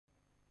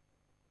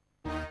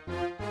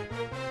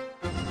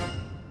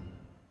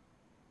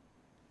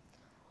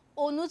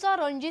ओनूचो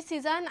Ranji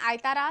season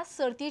आयतारा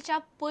सर्तीच्या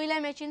पयल्या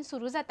मॅचीन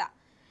सुरू जाता।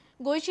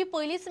 गोयची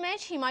पयलीच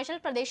मॅच हिमाचल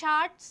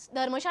प्रदेशात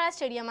धर्मशाळा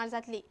स्टेडियमार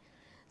जातली।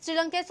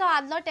 श्रीलंकेचो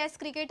आदलो टेस्ट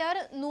क्रिकेटर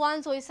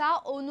नुआन जोयसा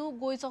ओनू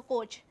गोयचो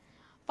कोच।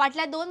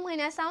 फाटल्या 2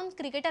 म्हयन्यांसावन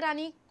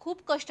क्रिकेटरांनी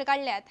खूप कष्ट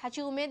काडल्यात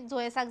हाची उमेद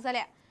जोयसाक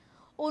जाल्या।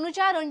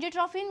 ओनूच्या रणजी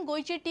ट्रॉफीन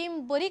गोयची टीम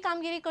बरी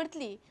कामगिरी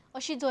करतली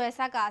अशी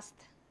जोयसाक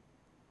आस्त।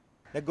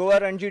 The Goa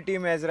Ranji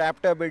team has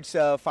wrapped up its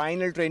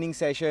final training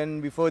session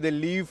before they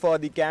leave for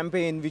the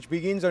campaign, which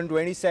begins on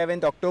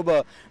 27th October.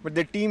 But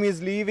the team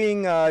is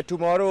leaving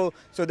tomorrow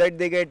so that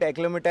they get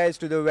acclimatized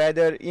to the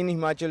weather in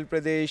Himachal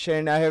Pradesh.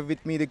 And I have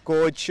with me the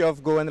coach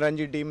of Goan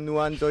Ranji team,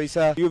 Nuan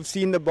Zoisa. You've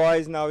seen the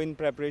boys now in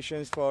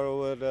preparations for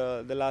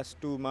over the last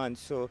 2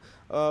 months. So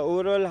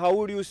overall, how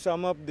would you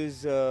sum up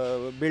this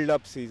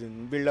build-up season,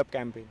 build-up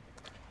campaign?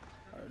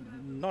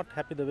 Not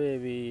happy the way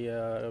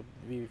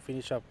we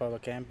finish up our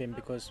campaign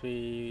because we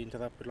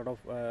interrupted a lot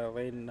of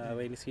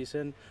rainy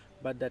season,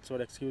 but that's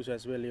what excuse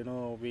as well. You know,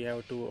 we have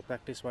to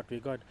practice what we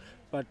got.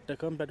 But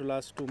compared to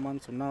last 2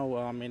 months now,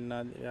 I mean,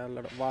 a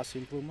lot of vast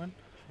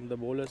improvement from the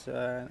bowlers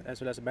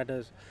as well as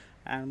batters,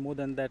 and more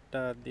than that,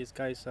 these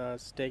guys are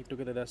staying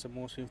together. That's the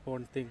most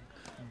important thing,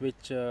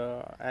 which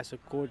as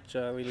a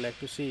coach we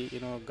like to see.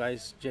 You know,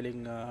 guys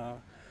gelling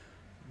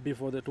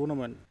before the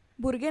tournament.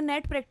 भुरगे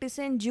net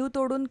प्रॅक्टिसेन जीव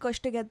तोडून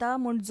कष्ट घेता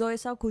म्हूण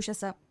जोयसा खुश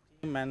आसा।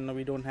 And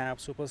we don't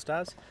have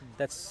superstars.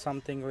 That's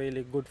something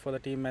really good for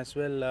the team as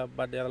well.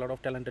 But there are a lot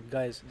of talented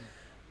guys.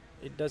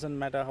 It doesn't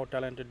matter how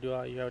talented you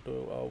are. You have to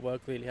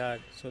work really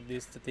hard. So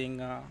this is the thing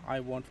I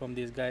want from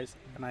these guys,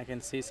 and I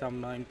can see some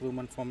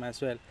improvement from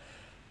as well.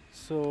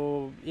 So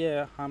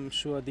yeah, I'm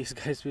sure these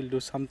guys will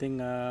do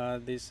something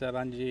this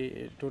Ranji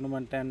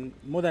tournament,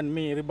 and more than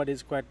me, everybody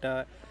is quite.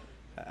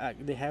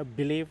 They have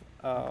belief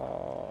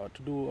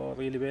to do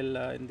really well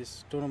in this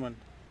tournament.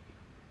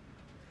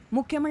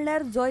 मुख्य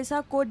म्हणल्यार जोयसा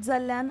coach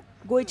जाल्ल्यान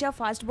गोयच्या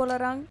fast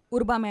बॉलरांक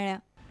उर्बा मेळ्ळ्या।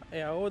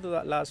 Yeah, over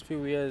the last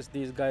few years,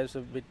 these guys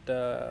are a bit.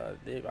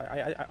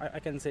 I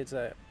can say it's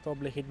a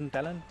probably hidden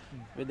talent,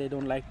 where they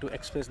don't like to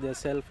express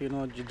themselves. You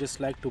know, just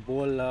like to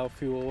bowl a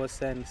few overs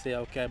and say,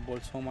 okay, I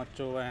bowled so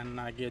much over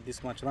and I get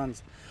this much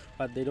runs,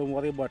 but they don't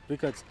worry about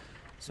wickets.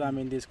 So I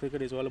mean, this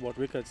cricket is all about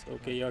wickets.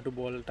 Okay, you have to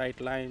bowl tight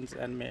lines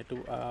and to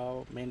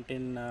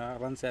maintain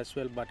runs as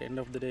well. But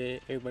end of the day,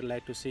 everybody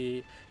like to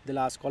see the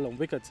last column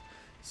wickets.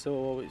 So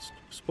we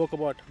spoke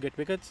about get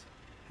wickets,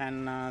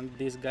 and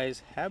these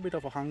guys have a bit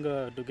of a hunger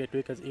to get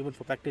wickets even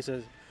for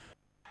practices.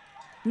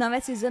 नव्या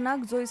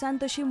सिजनाक जोयसान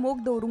तशी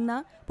मोग दवरूंक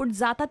ना, पण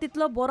जाता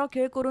तितलो बरो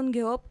खेळ करून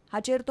घेवप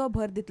हाचेर तो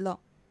भर दितलो।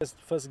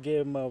 First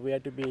game we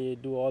had to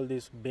do all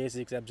these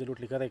basics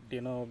absolutely correct,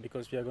 you know,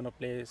 because we are going to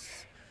play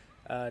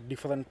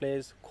different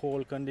place,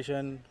 cold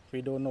condition.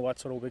 We don't know what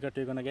sort of wicket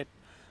we're going to get.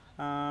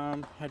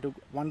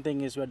 One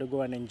thing is we have to go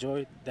and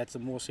enjoy. That's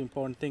the most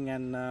important thing,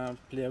 and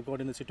play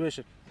according to the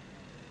situation.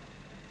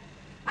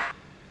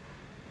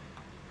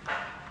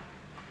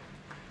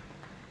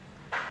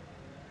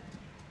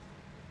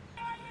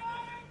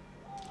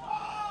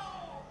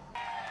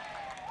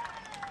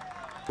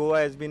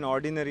 Goa has been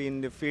ordinary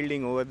in the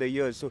fielding over the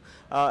years. So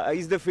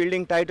is the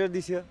fielding tighter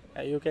this year?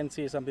 You can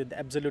see something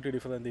absolutely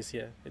different this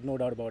year.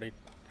 No doubt about it.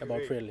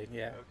 About fielding,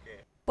 yeah. Okay.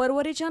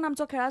 परवरीच्यान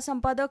आमचो खेळा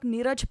संपादक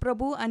नीरज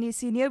प्रभू आणि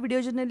senior video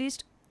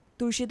journalist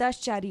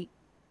Tulshidas चारी।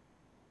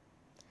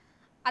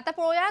 आता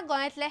पळोवया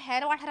गोंयांतले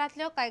हेर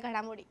वाठारांतल्यो कांय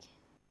घडामोडी।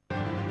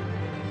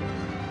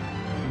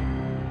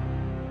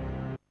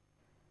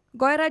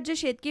 गोंय राज्य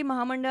शेतकी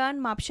महामंडळान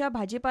म्हापशा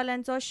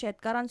भाजीपाल्यांचो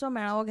शेतकारांचो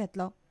मेळावो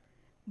घेतलो।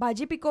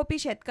 भाजी पिकोवपी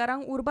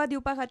शेतकारांक उर्बा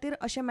दिवपा खातीर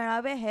अशे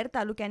मेळावे हेर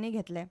तालुक्यांनी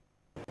घेतले।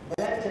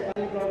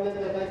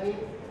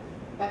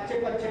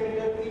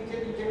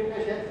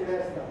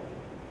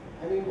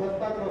 आणि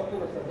वचपाक रस्तो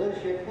आसता जर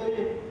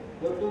शेतकरी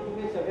जर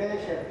तुम्ही सगळे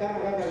शेतकार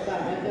हांगा घालता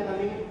हांगाच्यान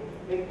आमी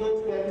 1-2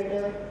 स्क्वेअर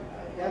मिटर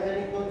ह्या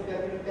सायडीक 2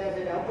 स्क्वेअर मिटर त्या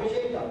सायडीक हांव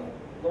पयशे दिता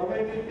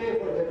government will pay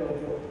for that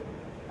also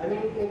आनी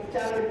एक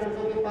 4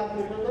 मिटरचो की 5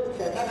 मिटरचो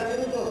शेता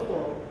खातीरूच रस्तो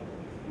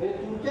म्हणजे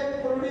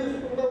तुमचेच प्रोड्यूस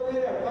तुमकां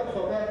वयर हाडपाक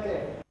सोंपें जातलें।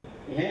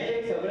 हें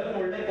एक सगळ्यात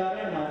व्हडलें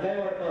कारण म्हारगाय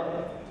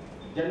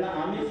वाडपाक। जेन्ना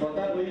आमी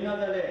स्वता रोयना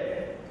जाले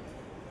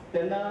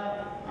तेन्ना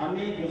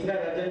आमी दुसऱ्या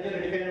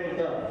राज्यांचेर डिपेंड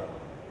उरता।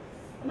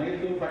 मागीर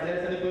तुम्ही फाटल्या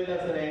दिसांनी पळयलां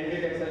आसतलें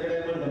एंटी टॅक्सा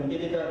कडेन पण धमकी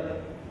दितात,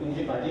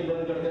 तुमची भाजी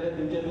बंद करतले,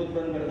 तुमचें दूध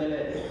बंद करतले,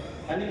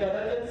 आनी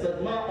कदाचित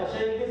सदमा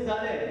अशें एक दीस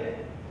जालें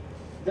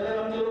जाल्यार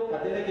आमचे लोक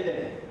खातले कितें?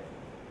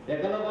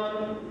 हेका लागून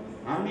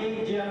आमी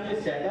जी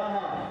आमची शेतां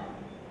आहा,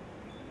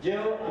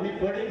 ज्यो आमी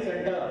फडींग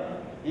सेंटर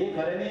ही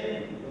खऱ्यांनी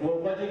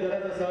रोवपाची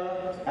गरज आसा,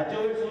 हाचे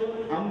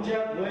वयरसून आमच्या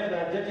गोंय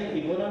राज्याची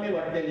इकॉनॉमी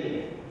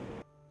वाडटली।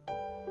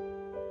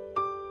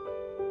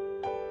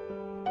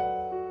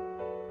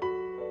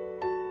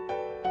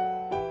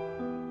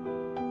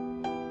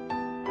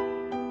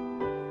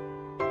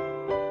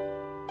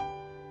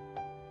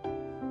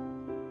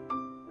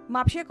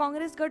 म्हापशे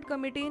काँग्रेस गट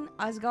कमिटीन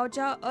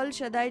आसगांवच्या अल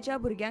शदायच्या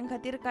भुरग्यां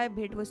खातीर कांय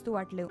भेटवस्तू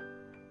वाटल्यो।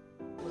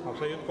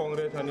 म्हापसा यूथ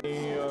काँग्रेस आनी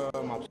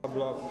म्हापसा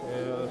ब्लॉक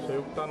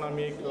संयुक्तान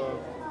आमी एक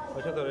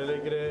अशें ठरयलें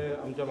की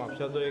आमच्या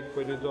म्हापशाचो एक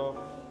पयलींचो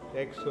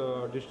एक्स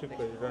डिस्ट्रिक्ट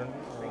प्रेसिडेंट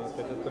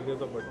त्याच्या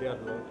चलयेचो बर्थडे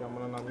आसलो त्या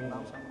मनान आमी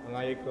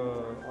हांगा एक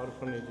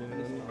ऑर्फनेजीन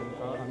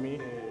आमी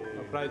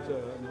प्रायज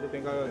म्हणजे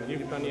तांकां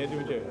गिफ्ट आनी हे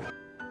दिवचे.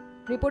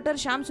 रिपोर्टर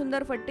श्याम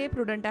सुंदर फट्टे,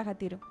 प्रुडंटा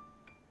खातीर.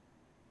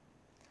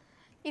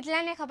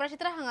 इतल्यान हे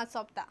खबराचित्र हांगाच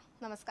सोंपता.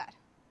 नमस्कार.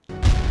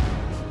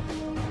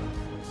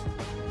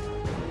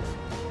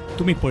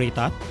 तुम्ही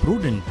पळयतात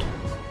prudent.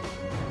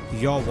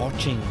 You R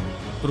watching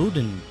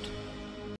prudent.